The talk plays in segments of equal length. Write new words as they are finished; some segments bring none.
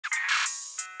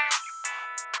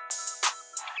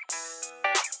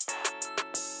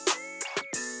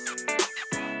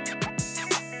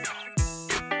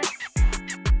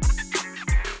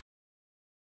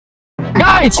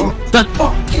Guys, the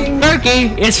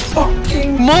turkey is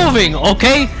moving,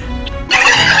 okay?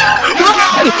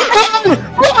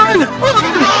 Run!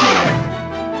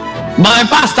 My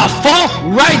pasta, fall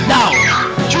right now!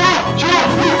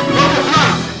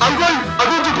 I'm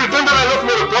going to pretend that I love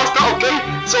my pasta, okay?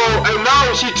 So, and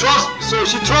now she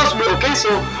trusts me, okay?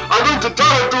 So, I'm going to tell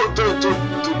her to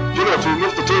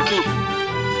remove the turkey.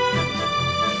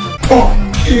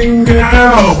 Fucking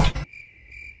hell!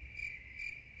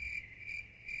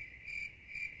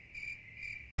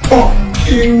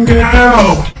 Fucking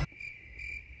hell!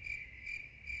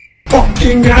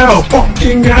 Fucking hell!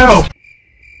 Fucking hell!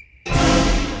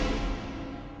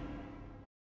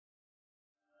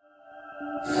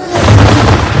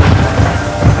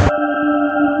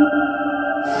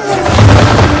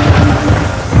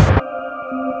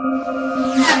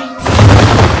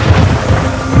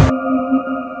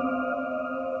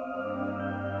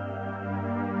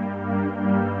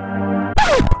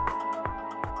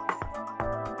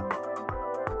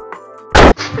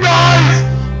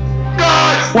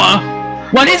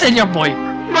 What is it, your boy?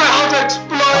 My house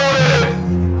exploded!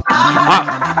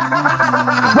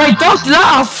 Wait, don't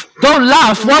laugh! Don't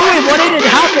laugh! What did it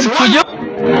happen to you?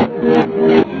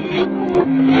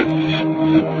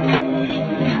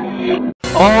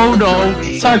 Oh no,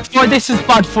 Sarc4, this is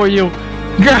bad for you.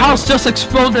 Your house just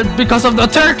exploded because of the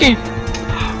turkey!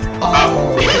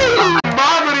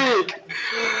 Maverick!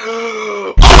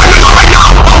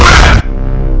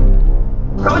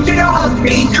 Don't you know how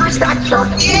dangerous that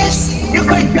turkey is? You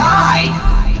could die!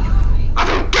 I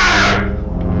don't care!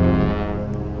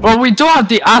 Well, we do have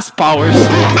the ass powers.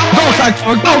 Go,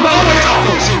 Sarc4, go!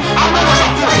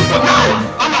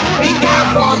 Be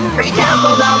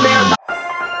careful down there!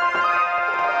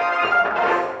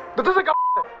 Tú te sacas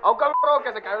a un cabrón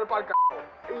que se cayó para el carajo.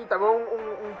 Y te veo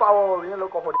un pavo bien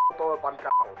loco jodido todo para el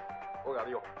carajo. Oiga,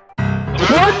 Dios.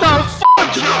 What the fuck?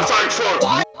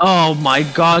 Oh my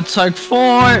god,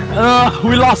 Sarc4!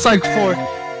 We lost Sarc4.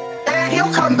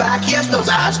 He'll come back, he has those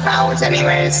ass powers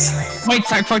anyways. Wait,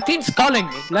 Sarc4, team's calling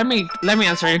me. Let me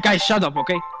answer. You guys shut up,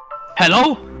 okay?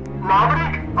 Hello?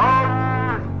 Maverick?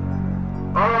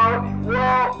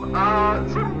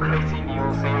 Some crazy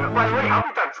news here. By the way,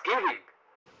 happy Thanksgiving!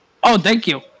 Oh, thank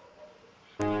you.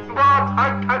 But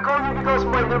I called you because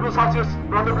my neighbor's house just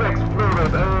randomly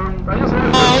exploded, I just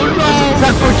wanted to... Oh no!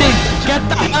 Sarc4 team, get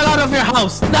the hell out of your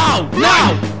house! Now!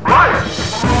 Now! Right!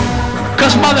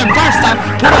 Cause mother pasta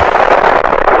put up...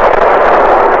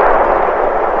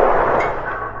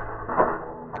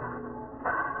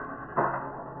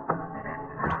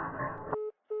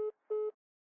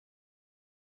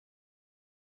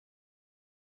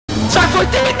 Sarc4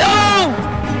 team, no!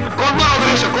 Con mano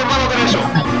derecho!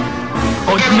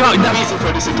 Oh, Okay, no, I'm easy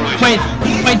for this situation. wait,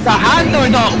 the hand or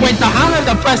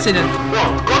the president?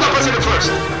 Well, call the president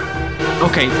first.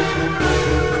 Okay.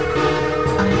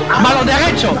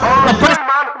 ManoDerecho! The Sorry, president!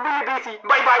 man, really busy.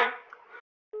 Bye-bye.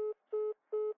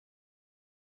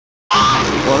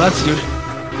 Well, that's usual.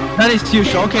 That is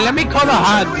usual. Okay, let me call the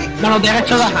hand.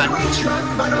 ManoDerecho the hand.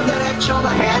 ManoDerecho the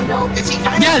hand, no? Is he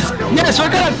Yes,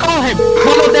 we're gonna call him.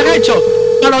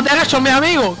 ManoDerecho, mi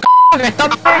amigo. Que está...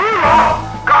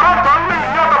 Cabrón, soy un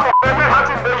idiota por verme Hatch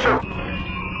Invasion.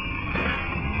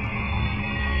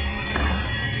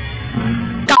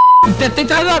 Te estoy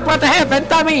tratando de proteger.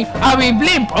 Vente a mi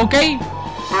blimp, ¿ok? ¿Por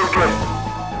qué?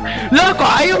 Loco,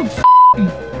 hay un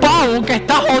pavo que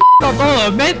está jodiendo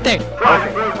todo. Vente.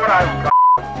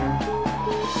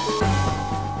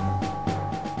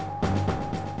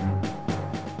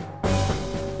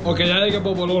 Ok, ya hay que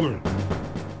popular.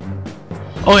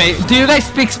 Okay, do you guys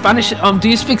speak Spanish? Do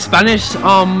you speak Spanish,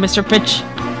 Mr. Pitch?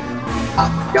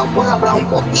 Yo puedo hablar un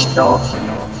poquito.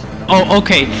 Oh,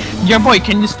 okay. Your boy,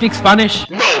 can you speak Spanish?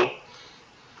 No.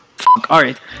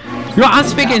 Alright. Yo, I'm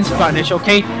speaking Spanish,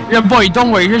 okay? Your boy, don't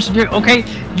worry, you're okay?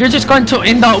 You're just going to,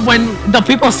 when the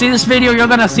people see this video, you're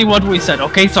gonna see what we said,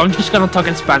 okay? So I'm just gonna talk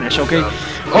in Spanish, okay?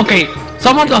 Okay,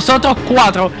 somos nosotros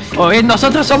cuatro, okay?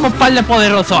 Nosotros somos par de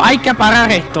poderosos, hay que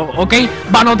parar esto, okay?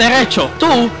 ManoDerecho,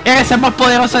 tú eres el más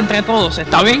poderoso entre todos,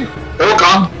 ¿está bien?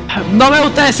 Okay. No me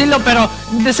gusta decirlo, pero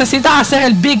necesitas hacer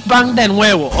el Big Bang de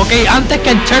nuevo, ok, antes que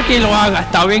el Turkey lo haga,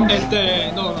 ¿está bien?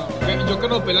 No, yo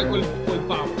quiero pelear con el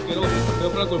pavo, quiero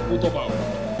pelear con el puto pavo.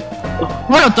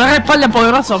 Bueno, tú eres el par de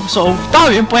poderoso, so, está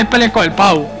bien, puedes pelear con el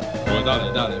pavo. Pues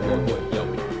dale, voy, ya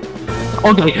voy.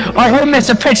 Okay, alright,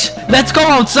 Mr. Pitch, let's go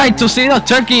outside to see the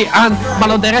Turkey and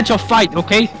ManoDerecho fight,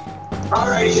 okay?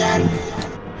 Alrighty then.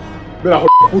 Mira,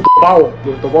 puto pavo,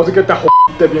 te puedo decir que te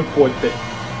jodiste bien fuerte.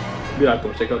 Mira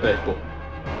esto, chécate esto.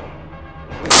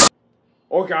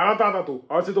 Ok, ahora trata tú,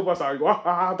 a ver si tú pasa algo.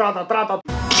 Trata.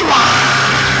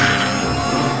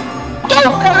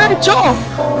 ManoDerecho!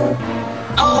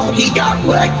 Oh, he got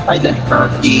wrecked by the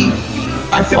turkey.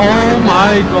 I feel Oh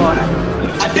my god.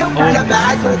 I feel kind of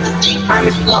bad, but at the same time,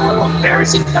 it's a little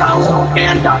embarrassing that our little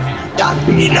hand got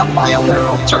beaten up by a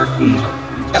literal turkey.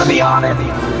 Gotta be honest.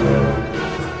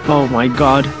 Oh my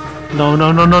god. No,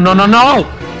 no, no, no, no, no, no!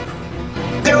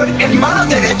 Dude, if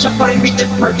ManoDerecho couldn't beat the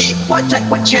turkey, what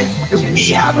chance do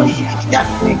we have?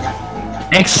 Definitely.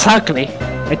 Exactly.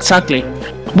 Exactly.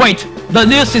 Wait, the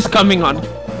news is coming on.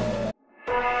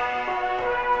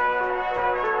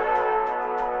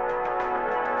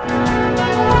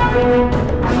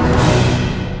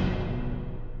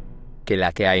 Que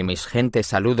la que hay, mis gente,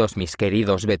 saludos mis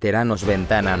queridos veteranos,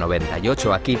 Ventana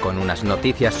 98 aquí con unas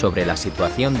noticias sobre la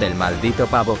situación del maldito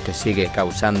pavo que sigue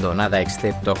causando nada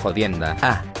excepto jodienda.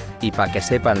 Ah, y pa' que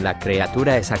sepan, la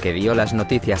criatura esa que dio las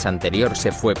noticias anterior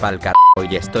se fue pa'l carajo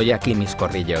y estoy aquí, mis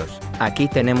corrillos. Aquí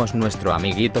tenemos nuestro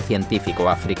amiguito científico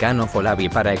africano Folabi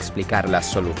para explicar las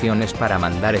soluciones para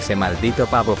mandar ese maldito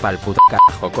pavo pa'l puto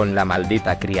carajo con la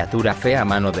maldita criatura fea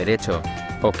ManoDerecho.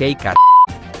 Ok, carajo.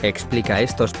 Explica a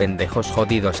estos pendejos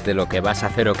jodidos de lo que vas a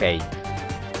hacer, ok.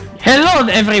 Hello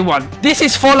everyone, this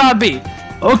is Folabi.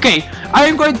 Okay, I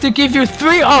am going to give you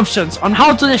 3 options on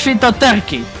how to defeat the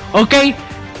turkey. Okay,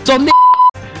 so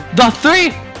the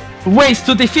 3 ways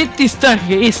to defeat this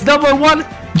turkey is number 1,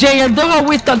 Jayadora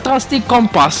with the trusty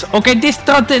compass. Okay, this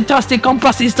trusty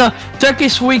compass is the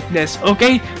turkey's weakness.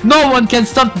 Okay, no one can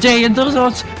stop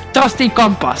Jayadora's trusty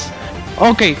compass.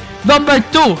 Okay, number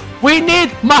 2, we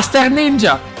need Master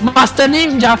Ninja. Master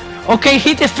Ninja, okay,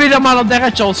 he defeated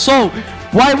ManoDerecho, so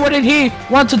why wouldn't he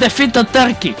want to defeat the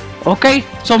turkey? Okay,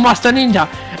 so Master Ninja.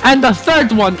 And the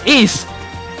third one is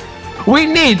we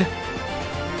need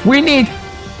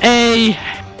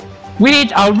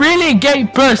a really gay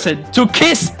person to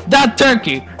kiss that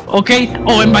turkey. Okay.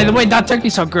 Oh, and by the way, that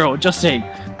turkey's a girl. Just saying.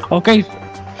 Okay.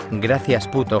 Gracias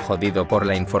puto jodido por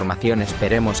la información,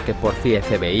 esperemos que por fin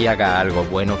FBI haga algo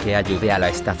bueno que ayude a la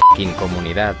esta fucking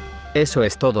comunidad. Eso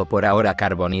es todo por ahora,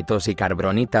 carbonitos y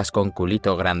carbronitas con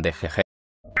culito grande, jeje.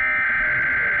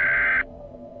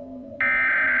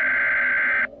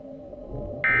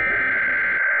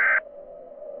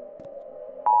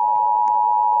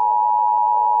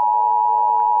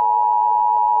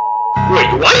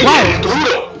 Wait, what?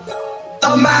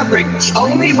 The Maverick, the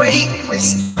only way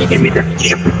is to give me the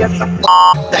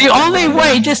The only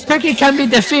way this turkey can be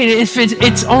defeated is if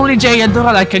it's only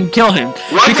Jayadora that can kill him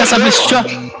because of his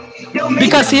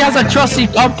because he has a trusty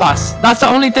compass. That's the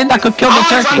only thing that could kill the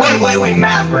turkey. Wait,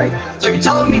 Maverick. So you're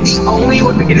telling me the only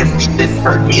way we can defeat this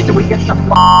turkey is if we get the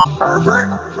pervert?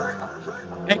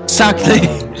 Exactly.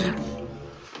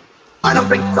 I don't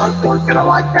think Sarc4's gonna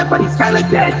like that, but he's kinda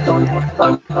dead, so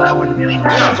that wouldn't really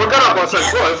matter. Yeah, I forgot about Sarc4.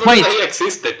 I forgot Wait. that he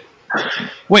existed.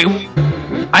 Wait,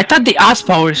 I thought the ass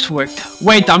powers worked.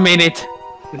 Wait a minute.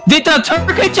 Did the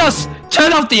turkey just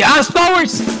turn off the ass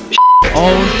powers?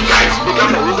 Oh. Guys, be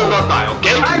careful, we do not die,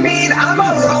 okay? I mean, I'm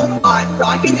a robot, so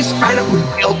I can just kind of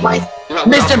rebuild my...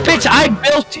 Mr. Pitch,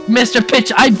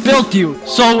 I built you.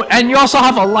 So, and you also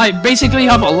have a life. Basically, you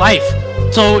have a life.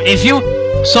 So,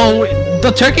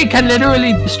 the turkey can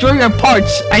literally destroy your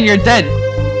parts and you're dead.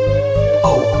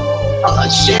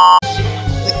 Shit.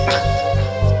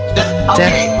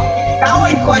 Okay, now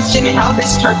I'm questioning how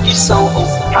this turkey's so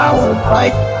overpowered,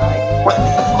 like, what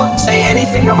the fuck, say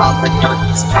anything about the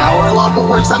turkey's power level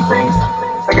or something?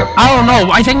 Like I don't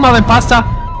know, I think Mother Pasta...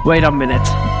 Wait a minute.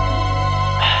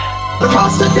 the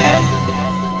pasta dead?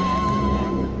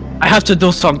 I have to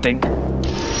do something.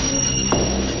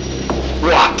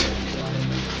 What?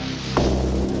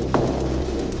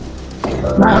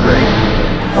 Maverick,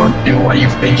 don't do what you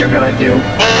think you're gonna do.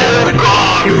 Oh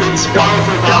god!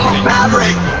 Don't,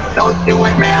 Maverick! Don't do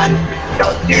it, man!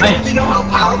 Don't you know how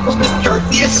powerful this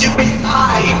turkey is? You can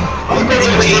die!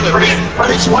 Admittedly, but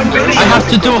it's one video. I have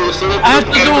to do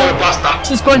it.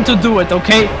 She's going to do it,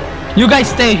 okay? You guys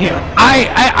stay here.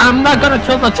 I'm not gonna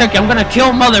kill the turkey, I'm gonna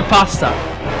kill Mother Pasta.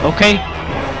 Okay?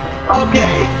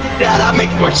 Okay, yeah, that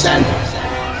makes more sense.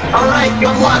 Alright,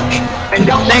 good luck. And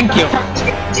don't Thank you.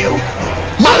 You.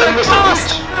 Mother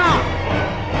Pasta!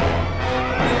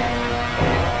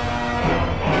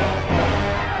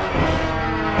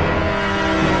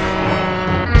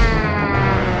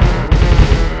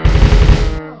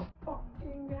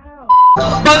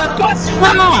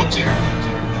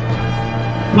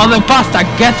 Mother Pasta,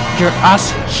 get your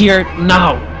ass here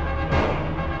now!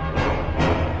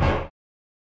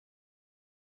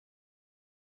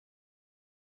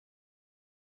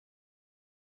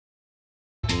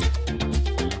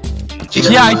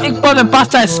 Yeah, I think Mother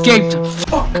Pasta escaped.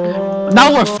 Fuck!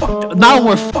 Now we're fucked.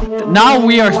 Now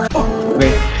we are fucked.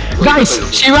 Wait. Guys,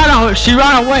 she ran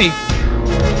away.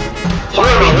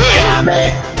 Damn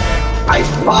it. I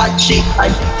thought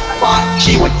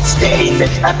she would stay in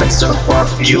this episode for a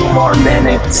few more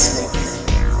minutes.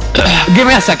 Give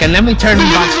me a second, let me turn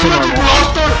back to normal.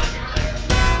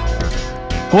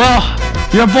 Well,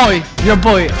 your boy,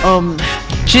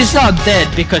 she's not dead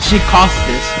because she caused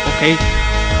this, okay?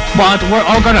 But we're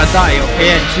all gonna die, okay?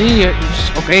 And she is,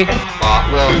 okay?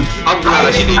 Well, I'm glad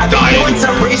that she didn't die. I've been doing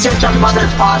some research on Mother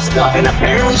Pasta, and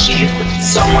apparently she's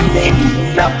someone named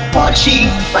Napachi.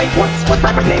 Like, what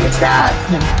type of name is that?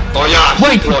 Oh yeah,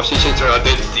 wait. Well, she changed her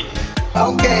identity.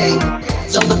 Okay,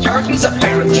 so the turkey's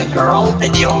apparently a girl,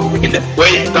 and the only we can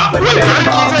Wait, can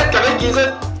I kiss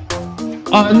it?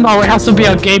 No, it has to be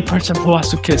a gay person who has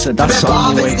to kiss it. That's the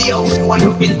Bob only way. is the only one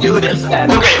who can do this,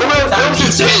 then. Okay, who else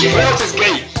is gay? Who else is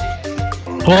gay?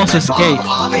 Who else is gay?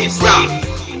 Obviously.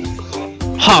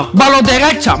 Ha,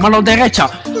 ManoDerecho.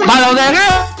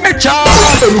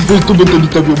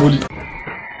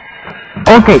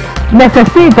 Ok,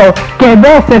 necesito que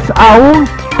beses a un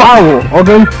pavo,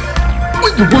 ok?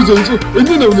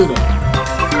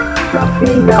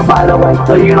 Female, by the way,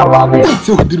 so you know love it.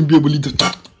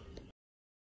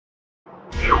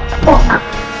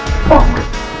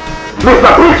 Mr.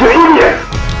 Peach, you idiot!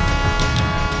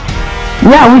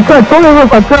 Yeah, we could totally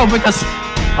look a girl because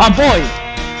a boy.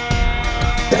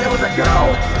 Said it was a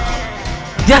girl.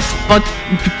 Yes, but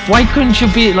why couldn't you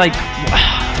be like?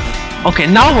 Okay,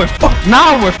 now we're fucked.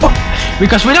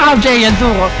 Because we don't have Jay and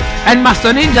Zoro and Master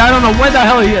Ninja. I don't know where the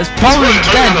hell he is. Probably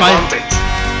dead by.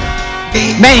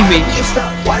 Maybe.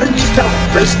 Why don't you tell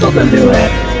Crystal to do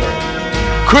it?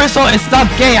 Crystal is not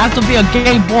gay. It has to be a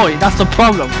gay boy. That's the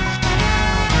problem.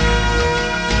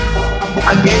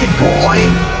 A gay boy?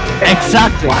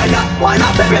 Exactly. Why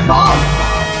not Baby Bob?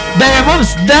 Baby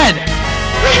Bob's dead.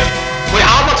 Wait,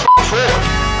 how much for?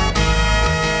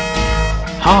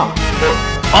 Huh?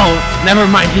 Oh, never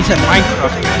mind. He said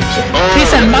Minecraft. He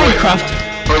said Minecraft.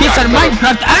 He said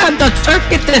Minecraft, and the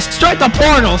turkey destroyed the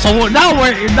portal. So now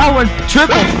we're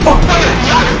triple.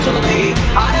 Actually,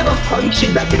 I have a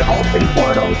function that can open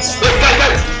portals.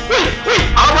 Wait,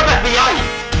 how about FBI?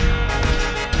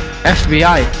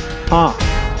 FBI. Huh?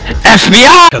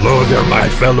 FBI! Hello there, my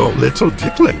fellow little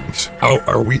dicklings. How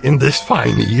are we in this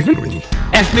fine evening?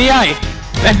 FBI,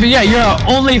 you're our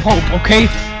only hope, okay?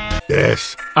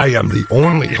 Yes, I am the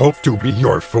only hope to be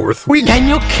your fourth wheel. Can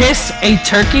you kiss a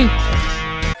turkey?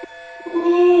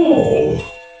 Oh.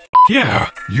 Yeah,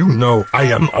 you know I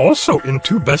am also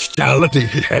into bestiality,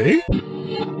 hey?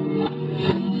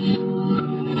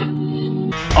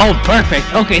 Oh,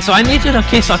 perfect. Okay, so I need you to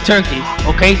kiss a turkey,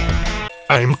 okay?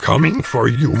 I'm coming for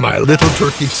you, my little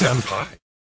turkey senpai.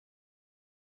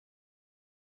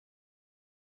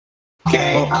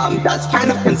 Okay, that's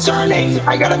kind of concerning.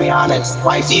 I gotta be honest.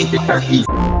 Why is he into turkeys?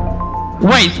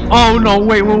 Wait, oh no,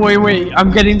 wait.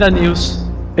 I'm getting the news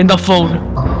in the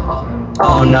phone.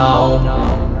 Oh no.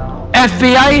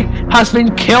 FBI has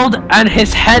been killed and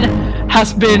his head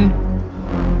has been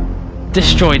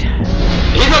destroyed.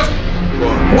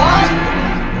 What?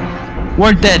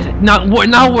 We're dead. Now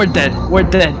we're dead. We're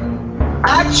dead.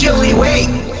 Actually, wait,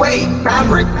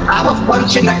 Maverick, I have a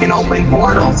function that can open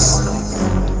portals.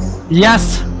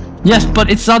 Yes, but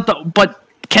it's not the. But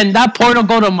can that portal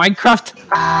go to Minecraft?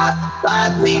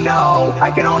 Sadly, no.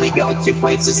 I can only go to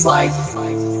places like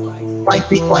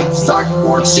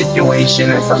Sarc4 situation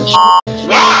or some shit.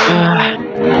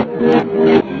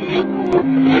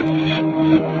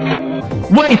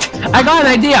 Wait, I got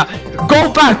an idea. Go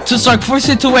back to Sarc4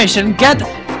 situation. Get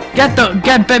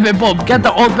Baby Bob. Get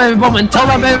the old Baby Bob and tell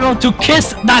that Baby Bob to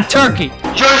kiss that turkey.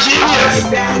 You're a genius. Alright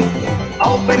then,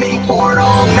 opening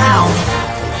portal now.